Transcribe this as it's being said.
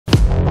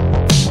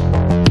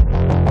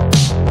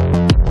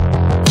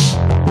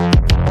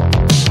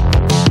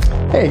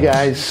Hey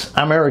guys,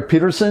 I'm Eric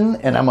Peterson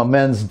and I'm a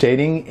men's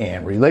dating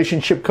and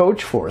relationship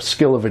coach for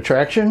Skill of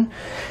Attraction.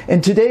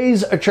 And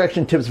today's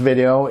attraction tips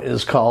video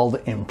is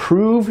called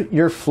Improve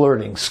Your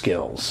Flirting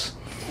Skills.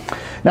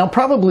 Now,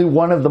 probably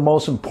one of the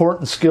most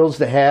important skills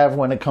to have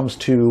when it comes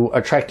to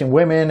attracting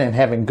women and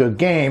having good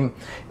game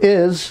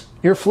is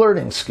your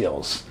flirting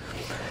skills.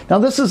 Now,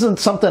 this isn't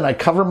something I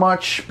cover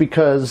much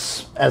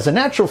because as a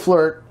natural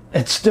flirt,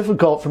 it's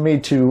difficult for me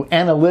to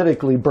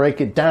analytically break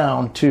it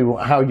down to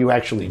how you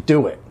actually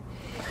do it.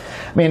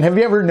 I mean, have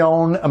you ever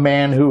known a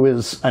man who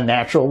is a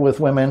natural with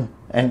women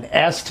and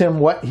asked him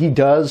what he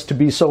does to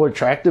be so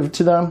attractive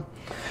to them?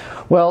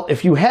 Well,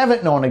 if you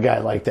haven't known a guy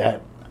like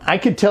that, I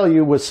could tell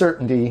you with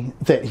certainty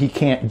that he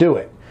can't do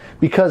it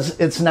because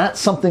it's not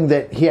something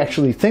that he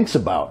actually thinks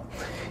about.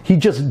 He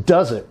just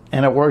does it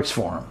and it works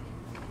for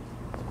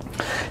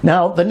him.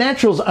 Now, the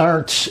naturals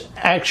aren't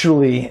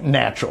actually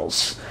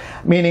naturals,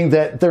 meaning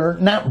that they're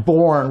not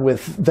born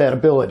with that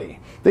ability.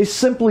 They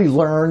simply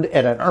learned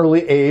at an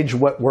early age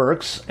what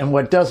works and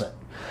what doesn't.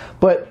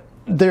 But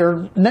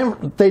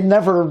they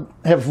never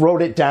have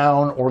wrote it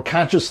down or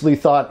consciously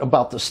thought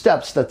about the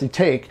steps that they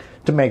take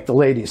to make the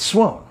ladies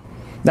swoon.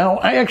 Now,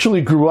 I actually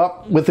grew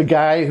up with a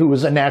guy who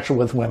was a natural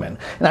with women,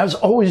 and I was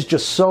always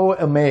just so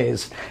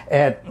amazed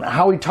at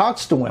how he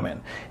talks to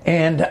women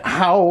and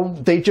how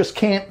they just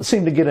can't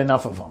seem to get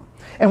enough of him.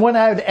 And when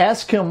I would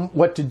ask him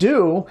what to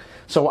do,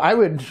 so I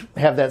would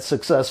have that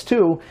success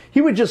too,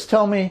 he would just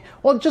tell me,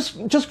 well,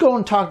 just go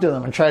and talk to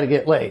them and try to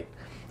get laid.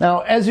 Now,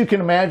 as you can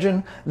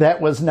imagine,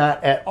 that was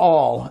not at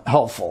all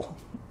helpful.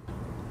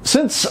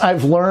 Since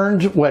I've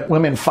learned what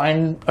women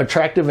find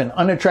attractive and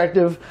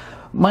unattractive,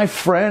 my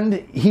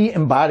friend, he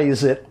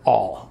embodies it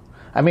all.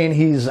 I mean,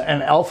 he's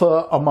an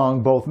alpha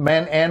among both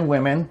men and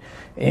women.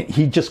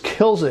 He just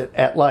kills it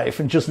at life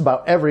in just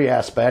about every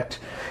aspect.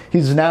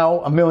 He's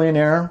now a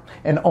millionaire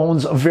and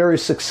owns a very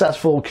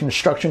successful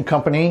construction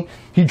company.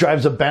 He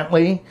drives a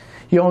Bentley.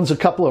 He owns a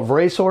couple of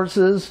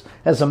racehorses,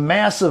 has a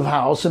massive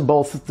house in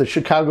both the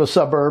Chicago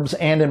suburbs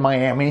and in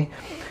Miami.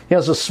 He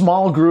has a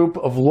small group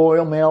of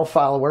loyal male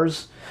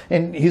followers,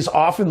 and he's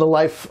often the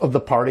life of the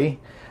party.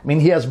 I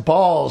mean, he has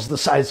balls the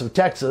size of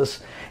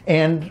Texas,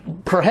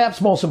 and perhaps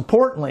most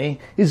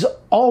importantly, he's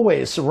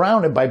always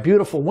surrounded by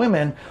beautiful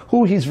women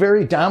who he's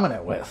very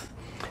dominant with.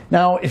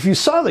 Now, if you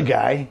saw the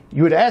guy,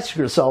 you would ask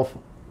yourself,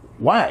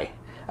 why?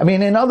 I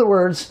mean, in other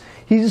words,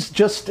 he's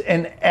just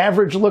an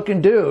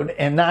average-looking dude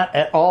and not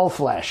at all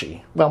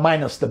flashy. Well,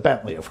 minus the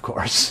Bentley, of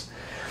course.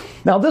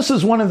 Now, this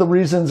is one of the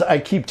reasons I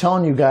keep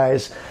telling you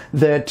guys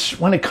that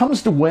when it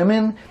comes to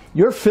women,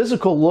 your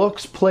physical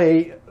looks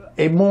play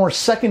a more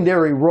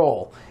secondary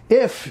role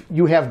if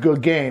you have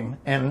good game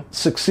and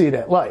succeed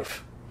at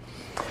life.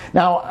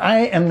 Now,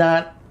 I am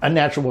not a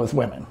natural with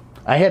women.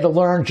 I had to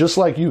learn just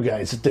like you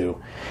guys do.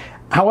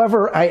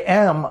 However, I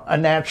am a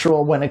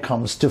natural when it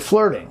comes to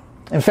flirting.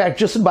 In fact,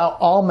 just about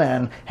all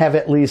men have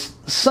at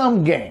least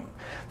some game.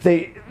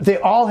 They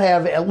all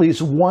have at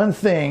least one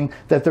thing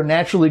that they're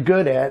naturally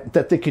good at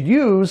that they could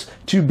use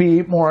to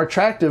be more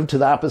attractive to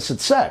the opposite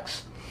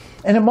sex.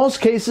 And in most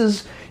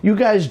cases, you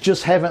guys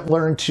just haven't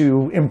learned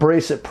to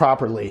embrace it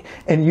properly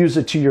and use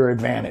it to your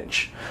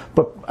advantage.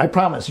 But I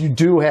promise, you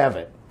do have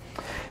it.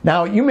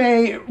 Now, you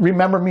may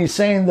remember me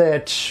saying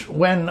that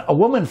when a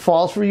woman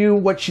falls for you,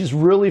 what she's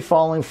really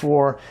falling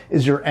for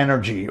is your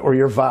energy or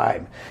your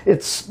vibe.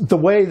 It's the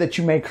way that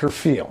you make her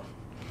feel.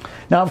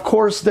 Now, of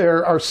course,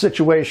 there are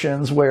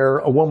situations where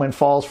a woman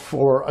falls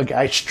for a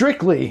guy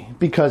strictly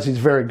because he's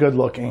very good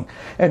looking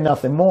and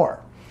nothing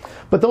more.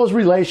 But those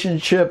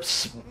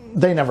relationships,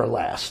 they never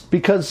last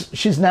because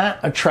she's not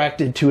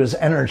attracted to his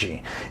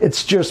energy.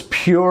 It's just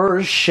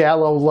pure,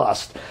 shallow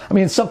lust. I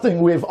mean,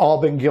 something we've all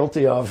been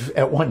guilty of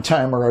at one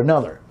time or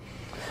another.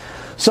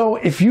 So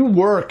if you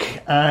work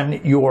on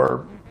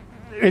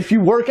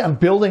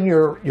building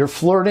your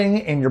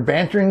flirting and your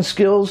bantering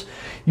skills,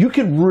 you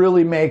can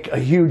really make a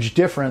huge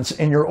difference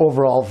in your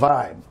overall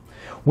vibe.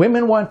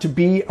 Women want to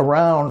be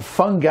around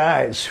fun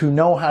guys who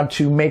know how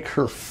to make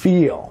her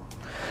feel.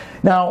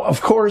 Now, of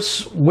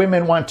course,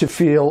 women want to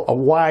feel a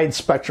wide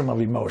spectrum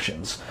of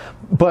emotions,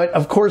 but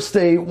of course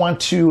they want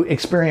to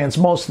experience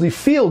mostly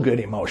feel-good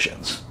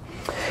emotions.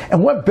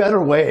 And what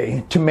better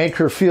way to make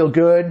her feel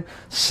good,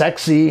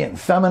 sexy, and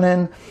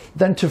feminine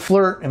than to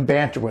flirt and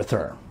banter with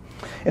her?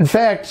 In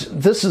fact,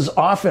 this is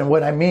often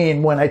what I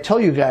mean when I tell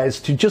you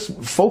guys to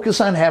just focus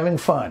on having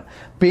fun,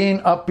 being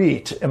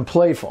upbeat and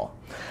playful.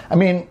 I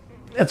mean,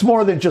 it's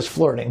more than just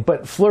flirting,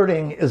 but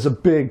flirting is a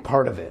big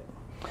part of it.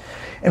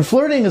 And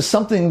flirting is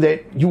something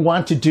that you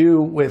want to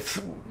do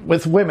with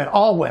women,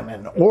 all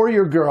women, or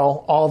your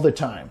girl all the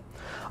time.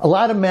 A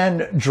lot of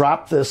men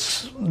drop their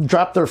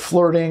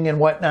flirting and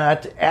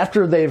whatnot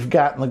after they've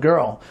gotten the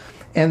girl.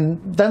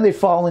 And then they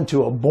fall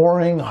into a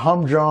boring,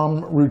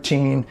 humdrum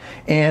routine,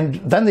 and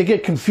then they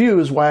get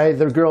confused why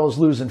their girl is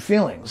losing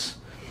feelings.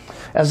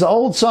 As the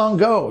old song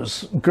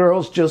goes,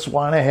 girls just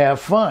want to have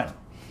fun.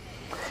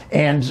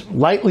 And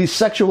lightly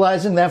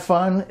sexualizing that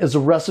fun is a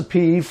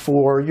recipe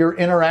for your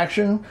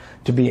interaction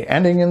to be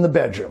ending in the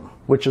bedroom,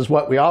 which is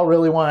what we all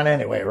really want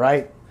anyway,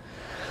 right?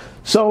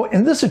 So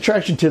in this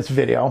attraction tips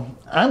video,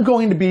 I'm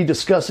going to be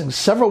discussing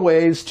several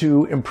ways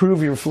to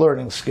improve your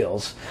flirting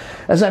skills.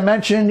 As I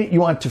mentioned,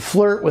 you want to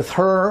flirt with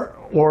her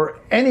or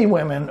any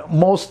women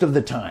most of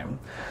the time.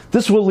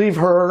 This will leave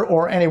her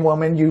or any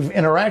woman you've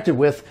interacted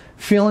with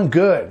feeling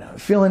good,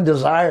 feeling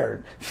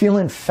desired,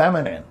 feeling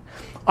feminine,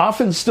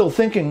 often still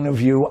thinking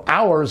of you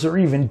hours or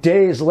even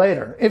days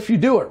later, if you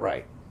do it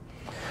right.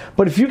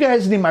 But if you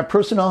guys need my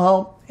personal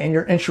help and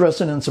you're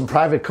interested in some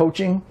private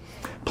coaching,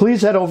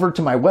 please head over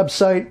to my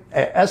website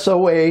at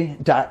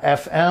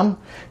soa.fm,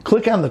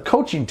 click on the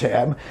coaching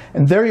tab,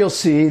 and there you'll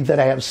see that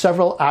I have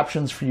several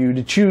options for you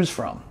to choose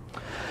from.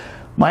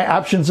 My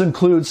options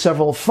include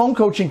several phone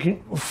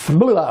coaching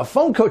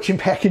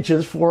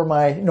packages for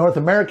my North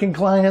American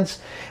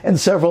clients and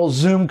several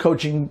Zoom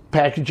coaching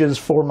packages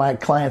for my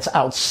clients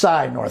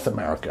outside North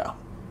America.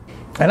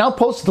 And I'll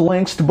post the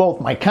links to both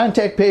my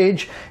contact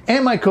page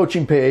and my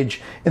coaching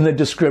page in the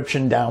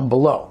description down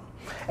below.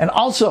 And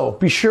also,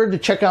 be sure to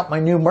check out my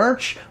new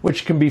merch,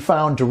 which can be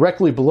found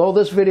directly below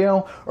this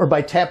video or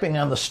by tapping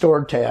on the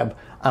store tab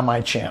on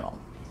my channel.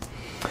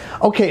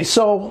 Okay,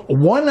 so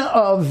one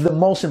of the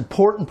most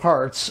important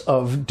parts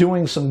of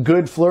doing some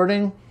good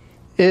flirting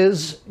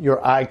is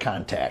your eye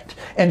contact,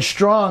 and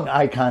strong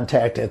eye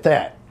contact at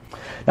that.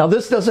 Now,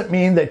 this doesn't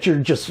mean that you're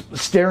just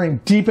staring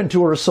deep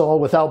into her soul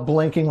without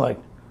blinking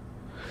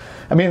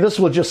this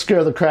will just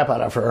scare the crap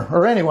out of her,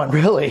 or anyone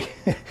really.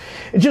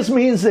 It just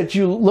means that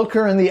you look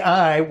her in the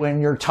eye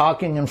when you're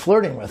talking and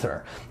flirting with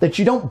her, that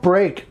you don't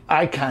break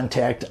eye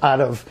contact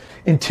out of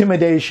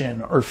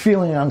intimidation or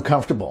feeling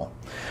uncomfortable.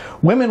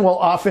 Women will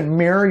often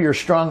mirror your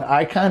strong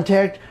eye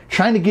contact,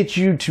 trying to get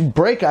you to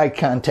break eye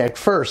contact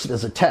first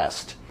as a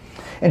test.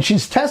 And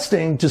she's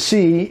testing to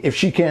see if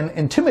she can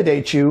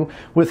intimidate you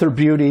with her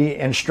beauty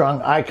and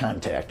strong eye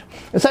contact.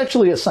 It's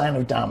actually a sign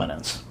of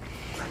dominance.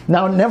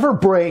 Now, never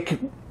break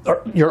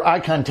your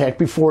eye contact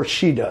before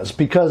she does,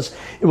 because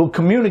it will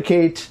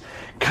communicate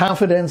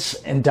confidence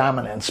and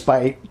dominance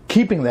by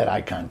keeping that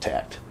eye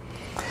contact.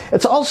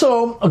 It's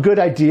also a good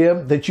idea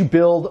that you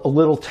build a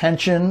little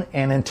tension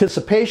and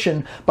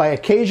anticipation by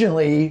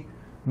occasionally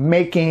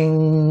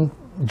making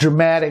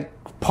dramatic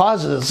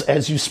pauses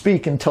as you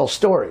speak and tell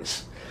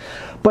stories.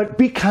 But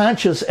be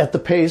conscious at the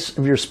pace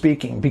of your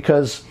speaking,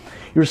 because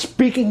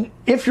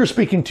if you're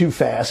speaking too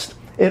fast,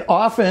 it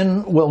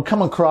often will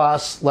come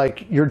across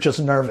like you're just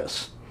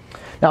nervous.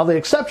 Now, the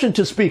exception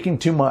to speaking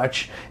too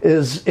much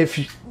is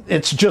if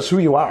it's just who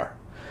you are.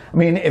 I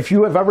mean, if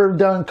you have ever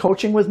done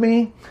coaching with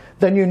me,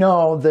 then you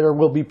know there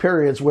will be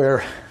periods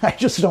where I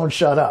just don't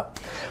shut up.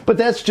 But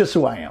that's just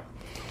who I am.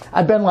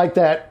 I've been like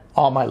that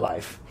all my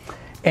life.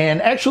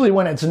 And actually,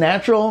 when it's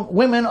natural,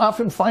 women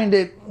often find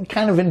it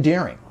kind of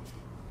endearing.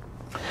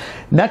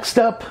 Next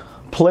up,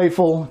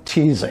 playful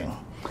teasing.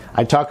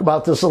 I talk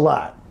about this a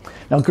lot.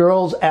 Now,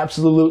 girls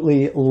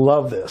absolutely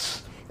love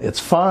this. It's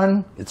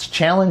fun, it's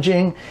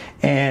challenging,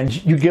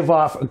 and you give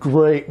off a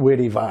great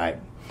witty vibe.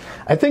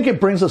 I think it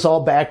brings us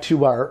all back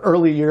to our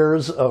early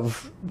years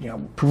of,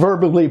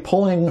 proverbially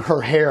pulling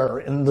her hair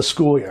in the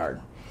schoolyard.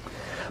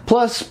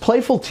 Plus,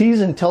 playful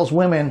teasing tells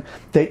women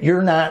that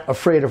you're not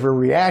afraid of her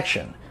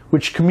reaction,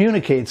 which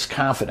communicates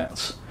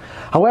confidence.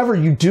 However,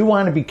 you do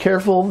want to be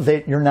careful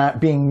that you're not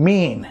being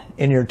mean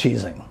in your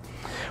teasing.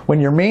 When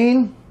you're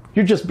mean,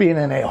 you're just being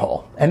an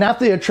a-hole, and not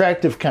the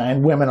attractive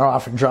kind women are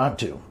often drawn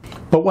to.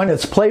 But when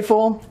it's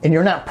playful and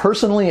you're not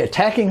personally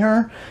attacking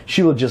her,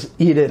 she will just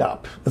eat it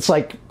up. It's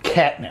like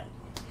catnip.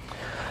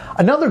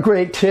 Another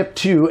great tip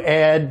to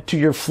add to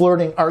your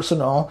flirting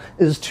arsenal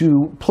is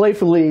to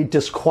playfully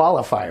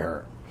disqualify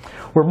her.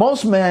 Where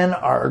most men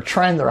are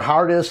trying their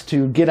hardest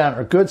to get on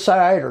her good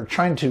side or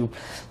trying to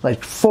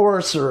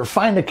force or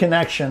find a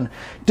connection,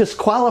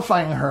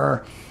 disqualifying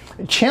her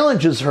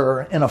challenges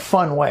her in a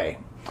fun way.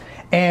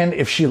 And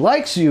if she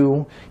likes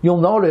you,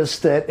 you'll notice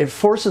that it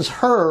forces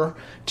her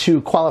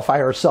to qualify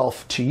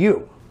herself to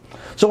you.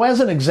 So as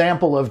an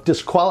example of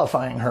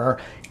disqualifying her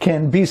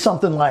can be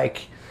something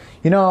like,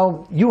 you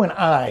and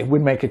I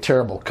would make a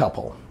terrible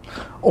couple.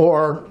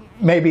 Or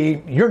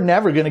maybe, you're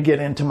never going to get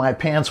into my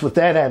pants with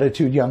that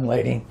attitude, young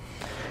lady.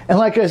 And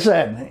like I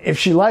said, if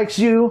she likes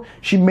you,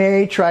 she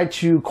may try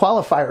to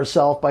qualify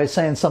herself by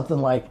saying something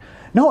like,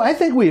 no, I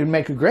think we would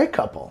make a great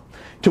couple.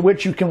 To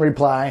which you can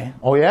reply,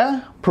 oh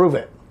yeah? Prove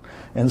it.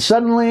 And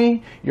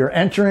suddenly, you're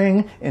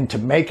entering into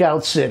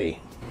Makeout City.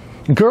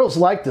 Girls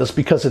like this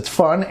because it's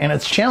fun and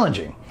it's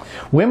challenging.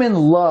 Women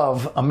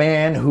love a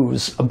man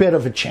who's a bit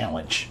of a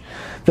challenge.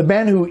 The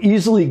men who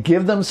easily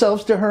give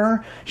themselves to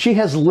her, she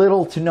has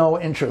little to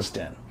no interest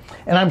in.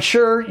 And I'm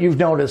sure you've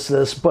noticed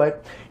this,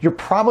 but you're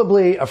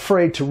probably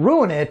afraid to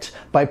ruin it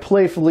by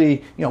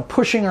playfully,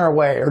 pushing her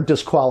away or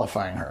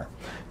disqualifying her.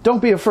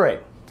 Don't be afraid.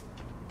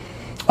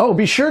 Oh,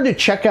 be sure to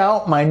check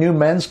out my new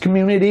men's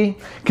community.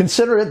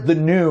 Consider it the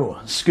new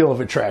skill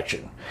of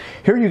attraction.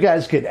 Here you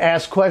guys get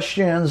asked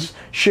questions,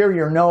 share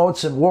your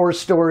notes and war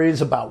stories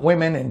about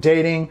women and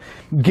dating,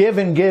 give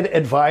and get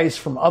advice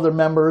from other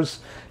members.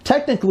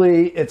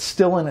 Technically, it's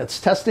still in its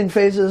testing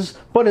phases,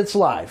 but it's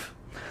live.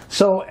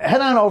 So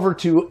head on over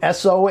to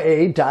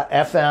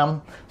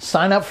SOA.fm,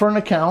 sign up for an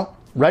account.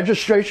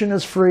 Registration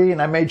is free,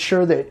 and I made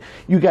sure that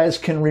you guys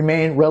can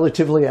remain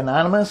relatively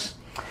anonymous.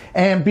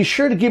 And be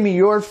sure to give me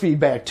your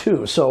feedback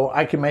too, so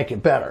I can make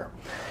it better.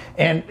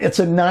 And it's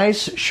a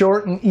nice,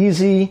 short, and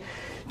easy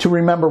to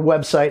remember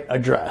website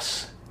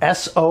address,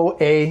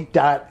 SOA.fm.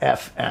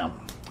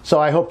 So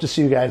I hope to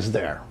see you guys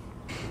there.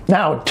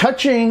 Now,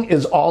 touching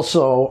is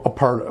also a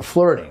part of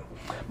flirting,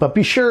 but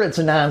be sure it's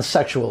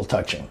non-sexual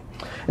touching.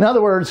 In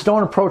other words,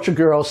 don't approach a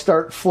girl,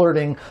 start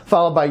flirting,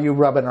 followed by you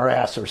rubbing her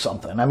ass or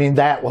something. I mean,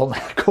 that will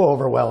not go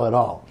over well at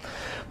all.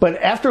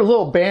 But after a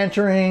little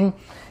bantering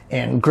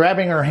and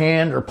grabbing her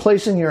hand or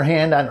placing your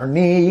hand on her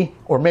knee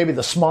or maybe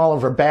the small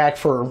of her back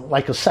for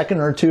like a second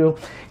or two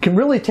can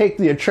really take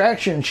the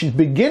attraction she's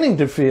beginning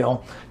to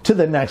feel to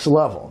the next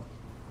level.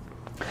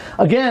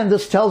 Again,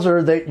 this tells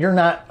her that you're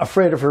not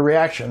afraid of her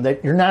reaction,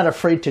 that you're not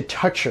afraid to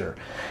touch her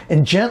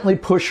and gently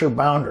push her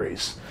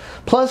boundaries.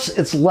 Plus,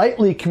 it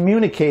lightly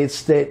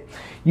communicates that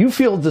you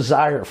feel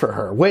desire for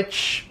her,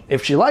 which,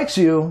 if she likes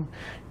you,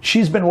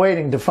 she's been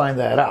waiting to find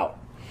that out.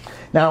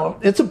 Now,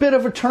 it's a bit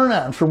of a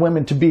turn-on for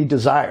women to be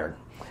desired.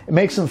 It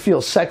makes them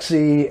feel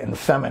sexy and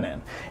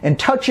feminine. And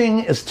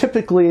touching is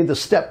typically the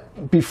step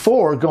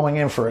before going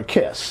in for a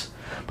kiss.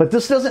 But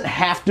this doesn't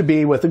have to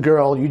be with a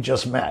girl you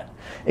just met.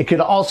 It could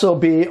also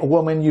be a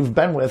woman you've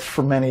been with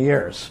for many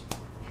years.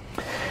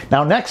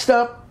 Now, next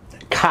up,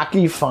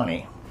 cocky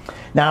funny.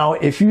 Now,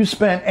 if you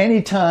spent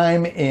any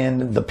time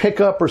in the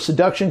pickup or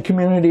seduction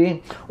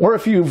community, or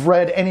if you've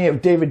read any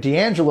of David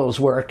𝕊𝕚𝕚𝕝𝕝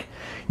work,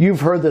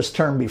 you've heard this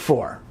term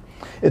before.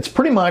 It's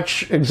pretty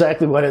much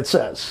exactly what it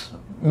says,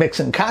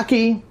 mixing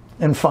cocky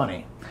and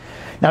funny.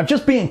 Now,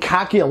 just being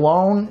cocky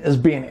alone is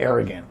being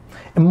arrogant,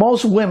 and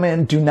most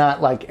women do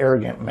not like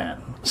arrogant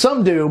men.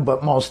 Some do,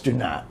 but most do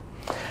not.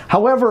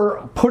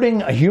 However,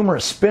 putting a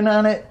humorous spin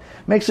on it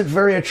makes it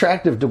very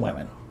attractive to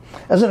women.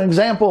 As an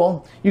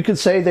example, you could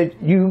say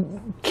that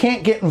you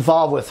can't get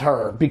involved with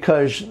her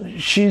because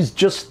she's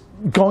just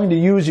going to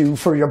use you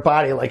for your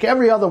body like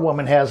every other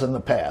woman has in the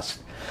past.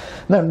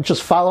 Then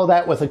just follow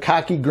that with a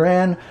cocky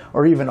grin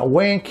or even a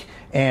wink,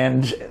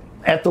 and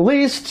at the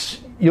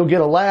least, you'll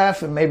get a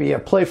laugh and maybe a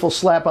playful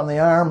slap on the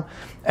arm.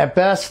 At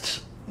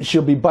best,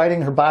 she'll be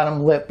biting her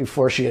bottom lip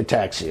before she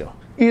attacks you.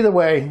 Either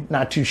way,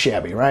 not too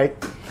shabby, right?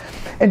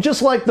 And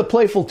just like the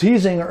playful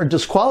teasing or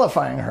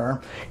disqualifying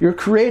her, you're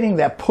creating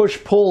that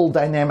push-pull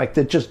dynamic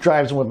that just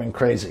drives women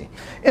crazy.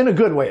 In a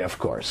good way, of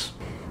course.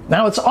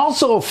 Now, it's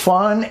also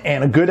fun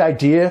and a good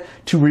idea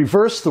to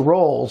reverse the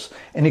roles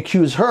and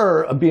accuse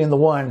her of being the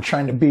one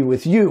trying to be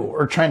with you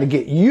or trying to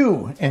get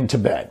you into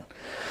bed.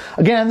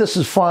 Again, this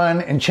is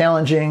fun and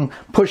challenging,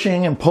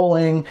 pushing and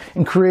pulling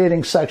and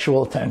creating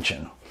sexual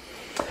tension.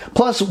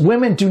 Plus,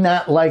 women do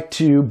not like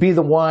to be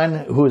the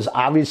one who is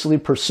obviously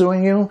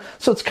pursuing you,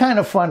 so it's kind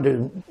of fun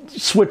to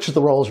switch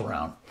the roles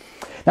around.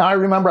 Now, I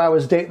remember I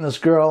was dating this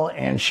girl,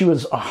 and she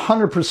was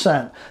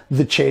 100%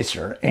 the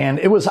chaser, and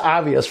it was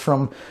obvious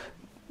from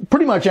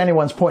pretty much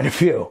anyone's point of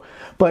view,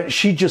 but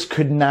she just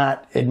could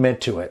not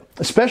admit to it,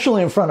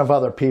 especially in front of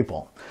other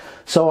people.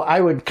 So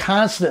I would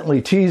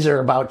constantly tease her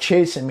about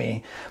chasing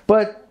me,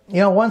 but, you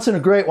know, once in a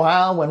great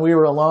while when we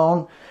were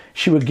alone,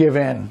 she would give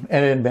in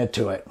and admit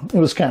to it. It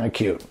was kind of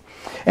cute.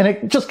 And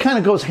it just kind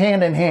of goes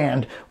hand in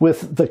hand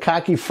with the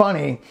cocky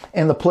funny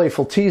and the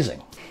playful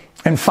teasing.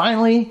 And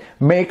finally,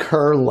 make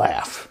her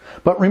laugh.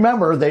 But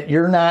remember that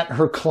you're not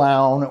her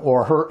clown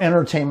or her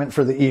entertainment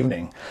for the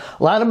evening.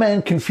 A lot of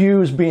men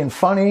confuse being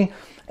funny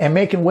and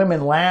making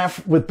women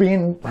laugh with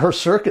being her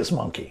circus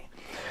monkey.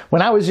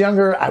 When I was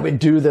younger, I would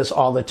do this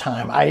all the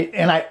time.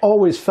 I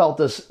always felt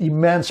this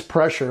immense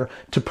pressure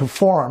to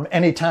perform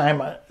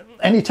anytime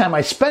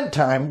I spent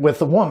time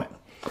with a woman.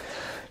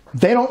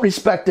 They don't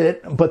respect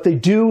it, but they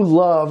do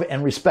love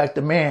and respect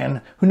a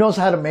man who knows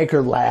how to make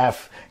her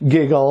laugh,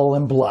 giggle,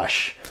 and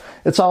blush.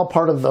 It's all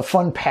part of the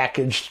fun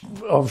package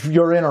of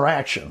your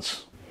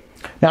interactions.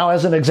 Now,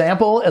 as an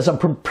example, as I'm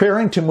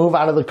preparing to move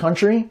out of the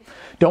country,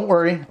 don't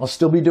worry, I'll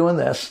still be doing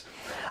this.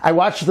 I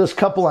watched this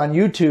couple on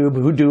YouTube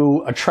who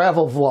do a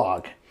travel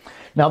vlog.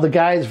 Now, the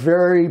guy's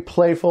very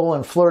playful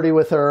and flirty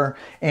with her,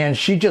 and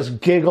she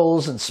just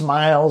giggles and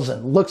smiles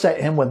and looks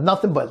at him with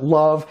nothing but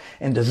love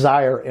and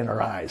desire in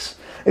her eyes.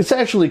 It's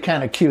actually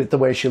kind of cute the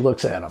way she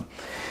looks at him.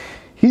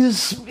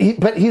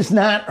 But he's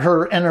not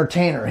her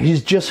entertainer.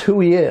 He's just who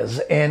he is,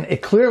 and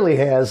it clearly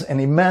has an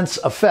immense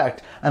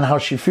effect on how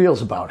she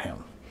feels about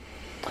him.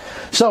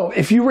 So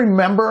if you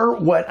remember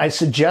what I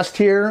suggest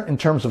here in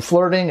terms of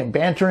flirting and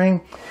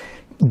bantering,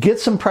 get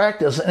some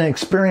practice and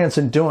experience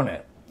in doing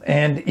it.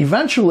 And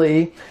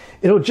eventually,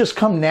 it'll just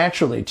come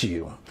naturally to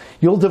you.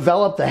 You'll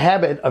develop the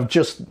habit of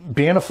just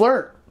being a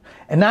flirt.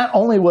 And not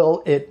only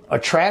will it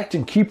attract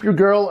and keep your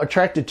girl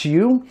attracted to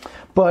you,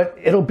 but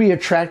it'll be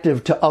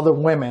attractive to other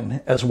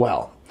women as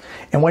well.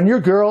 And when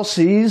your girl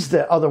sees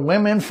that other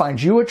women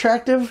find you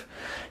attractive,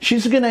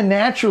 she's going to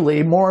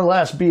naturally, more or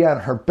less, be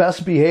on her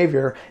best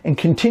behavior and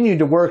continue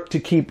to work to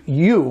keep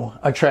you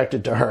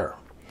attracted to her.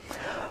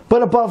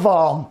 But above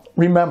all,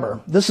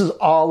 remember, this is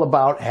all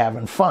about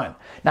having fun.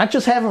 Not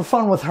just having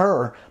fun with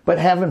her, but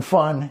having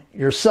fun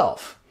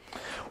yourself.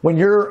 When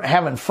you're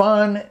having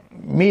fun,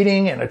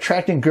 meeting and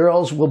attracting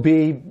girls will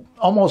be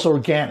almost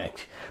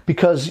organic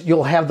because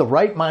you'll have the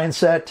right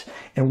mindset,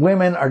 and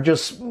women are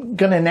just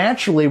going to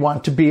naturally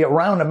want to be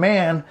around a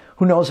man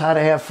who knows how to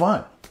have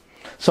fun.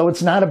 So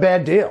it's not a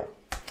bad deal.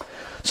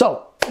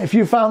 So if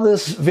you found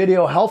this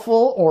video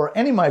helpful, or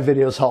any of my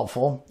videos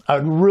helpful, I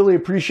would really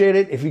appreciate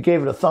it if you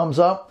gave it a thumbs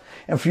up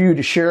and for you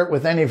to share it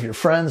with any of your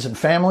friends and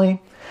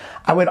family.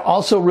 I would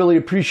also really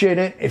appreciate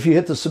it if you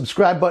hit the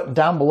subscribe button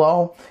down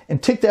below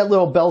and tick that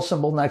little bell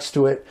symbol next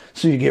to it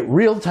so you get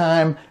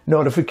real-time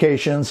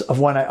notifications of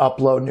when I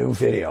upload new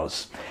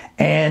videos.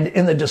 And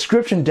in the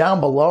description down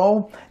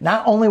below,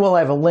 not only will I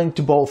have a link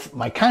to both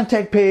my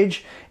contact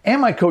page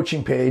and my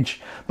coaching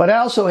page, but I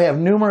also have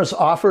numerous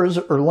offers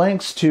or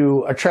links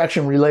to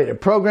attraction-related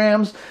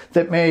programs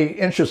that may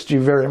interest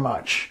you very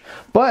much.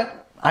 But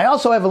I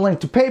also have a link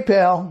to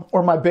PayPal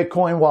or my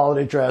Bitcoin wallet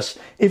address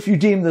if you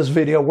deem this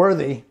video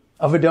worthy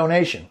of a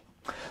donation.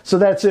 So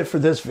that's it for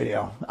this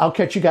video. I'll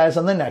catch you guys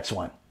on the next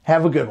one.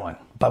 Have a good one.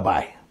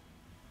 Bye-bye.